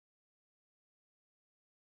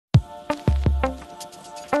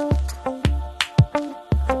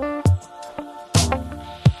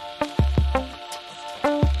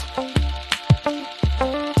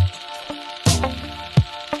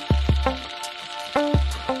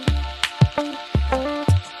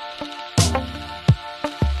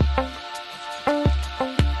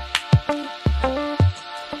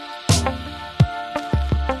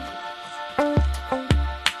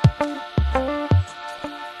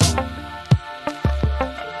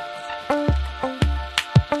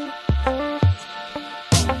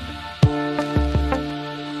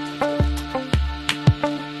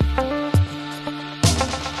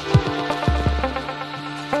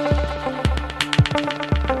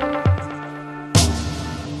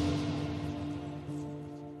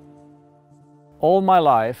All my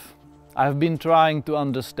life, I have been trying to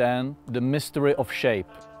understand the mystery of shape.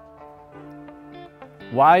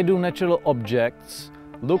 Why do natural objects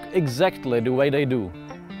look exactly the way they do?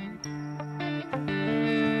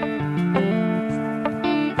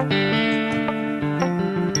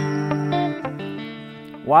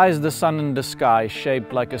 Why is the sun in the sky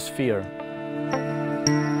shaped like a sphere?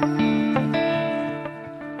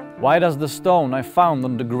 Why does the stone I found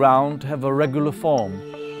on the ground have a regular form?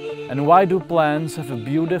 And why do plants have a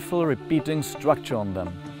beautiful repeating structure on them?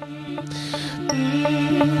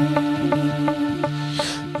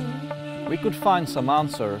 We could find some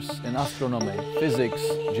answers in astronomy, physics,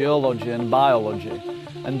 geology and biology,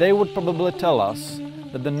 and they would probably tell us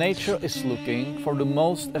that the nature is looking for the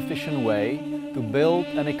most efficient way to build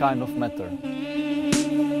any kind of matter.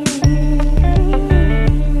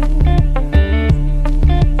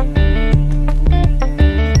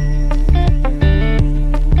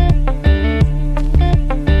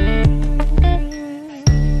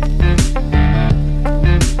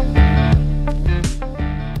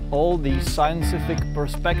 All these scientific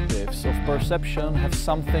perspectives of perception have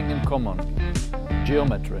something in common: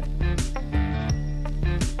 geometry.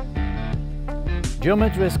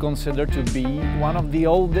 Geometry is considered to be one of the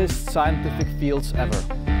oldest scientific fields ever.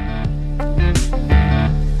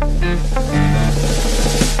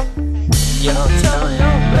 Don't tell me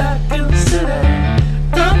you're back in the city.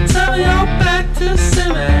 Don't tell me you're back to see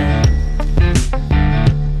me.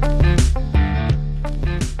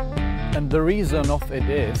 And the reason of it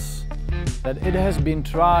is that it has been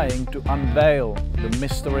trying to unveil the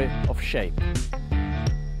mystery of shape.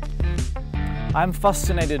 I'm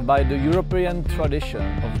fascinated by the European tradition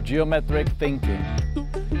of geometric thinking.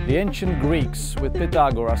 The ancient Greeks, with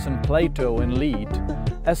Pythagoras and Plato in lead,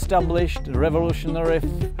 established revolutionary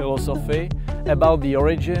philosophy about the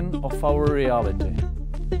origin of our reality.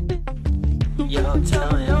 Don't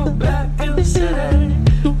tell me you're back in the city.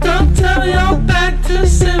 Don't tell me you're back to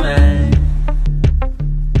see me.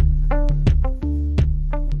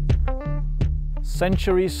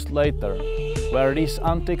 Centuries later, were these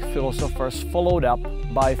antique philosophers followed up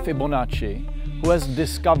by Fibonacci, who has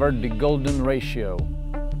discovered the golden ratio.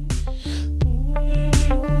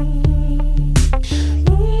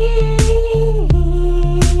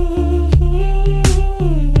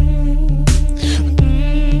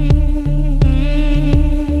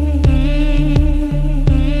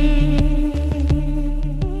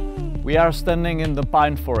 We are standing in the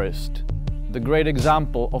pine forest, the great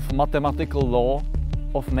example of mathematical law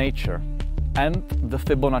of nature, and the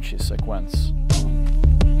Fibonacci sequence.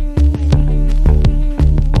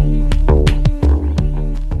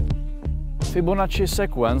 Fibonacci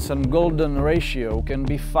sequence and golden ratio can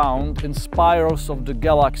be found in spirals of the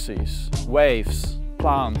galaxies, waves,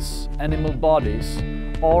 plants, animal bodies,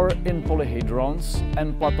 or in polyhedrons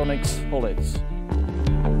and platonic solids.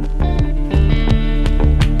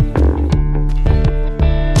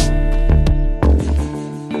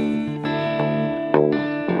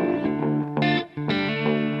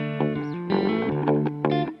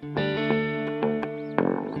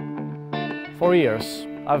 For years,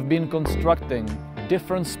 I've been constructing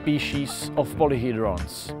different species of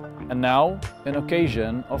polyhedrons, and now, in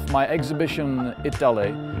occasion of my exhibition in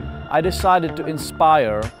Italy, I decided to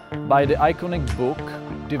inspire by the iconic book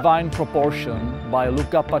Divine Proportion by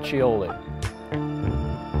Luca Pacioli.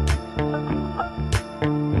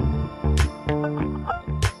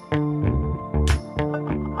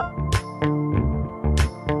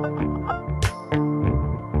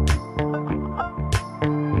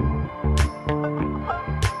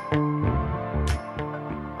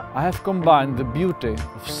 I have combined the beauty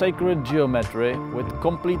of sacred geometry with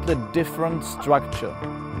completely different structure,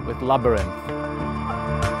 with Labyrinths.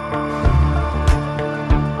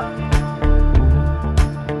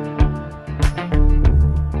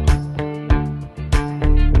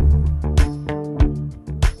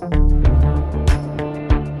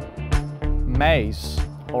 Maze,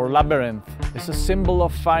 or labyrinth, is a symbol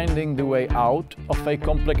of finding the way out of a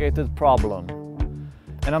complicated problem.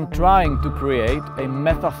 And I'm trying to create a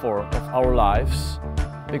metaphor of our lives,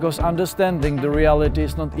 because understanding the reality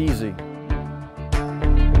is not easy.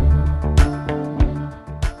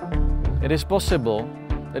 It is possible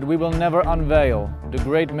that we will never unveil the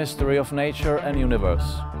great mystery of nature and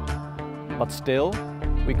universe, but still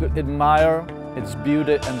we could admire its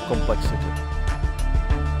beauty and complexity.